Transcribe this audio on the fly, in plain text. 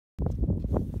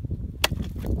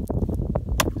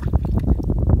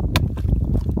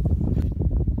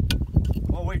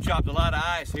We've chopped a lot of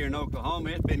ice here in Oklahoma.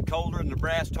 It's been colder than the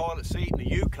brass toilet seat in the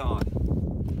Yukon.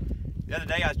 The other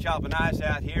day I was chopping ice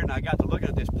out here and I got to looking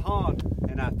at this pond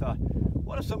and I thought,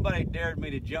 what if somebody dared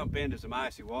me to jump into some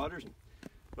icy waters?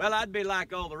 Well, I'd be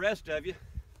like all the rest of you.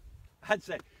 I'd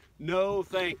say, no,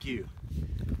 thank you.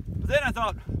 But then I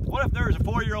thought, what if there was a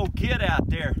 4-year-old kid out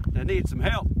there that needed some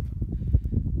help?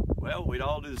 Well, we'd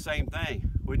all do the same thing.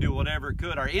 We'd do whatever it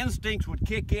could. Our instincts would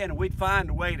kick in and we'd find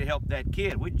a way to help that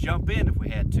kid. We'd jump in if we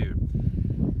had to.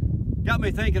 Got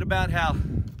me thinking about how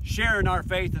sharing our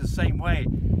faith is the same way.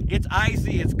 It's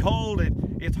icy, it's cold,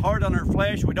 it's hard on our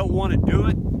flesh. We don't want to do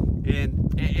it.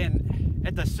 And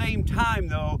at the same time,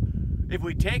 though, if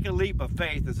we take a leap of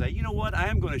faith and say, you know what, I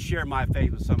am going to share my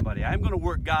faith with somebody. I am going to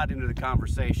work God into the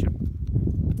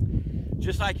conversation.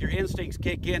 Just like your instincts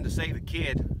kick in to save a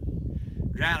kid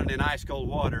drowning in ice cold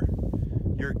water,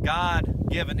 your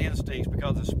God-given instincts,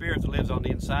 because the Spirit that lives on the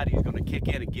inside of you is going to kick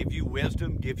in and give you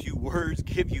wisdom, give you words,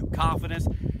 give you confidence.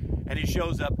 And it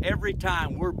shows up every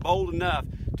time we're bold enough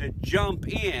to jump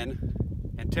in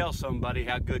and tell somebody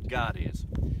how good God is.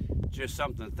 Just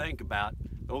something to think about.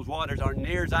 Those waters aren't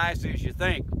near as icy as you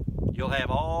think. You'll have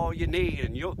all you need,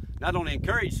 and you'll not only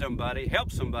encourage somebody,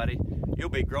 help somebody, you'll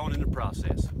be growing in the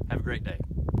process. Have a great day.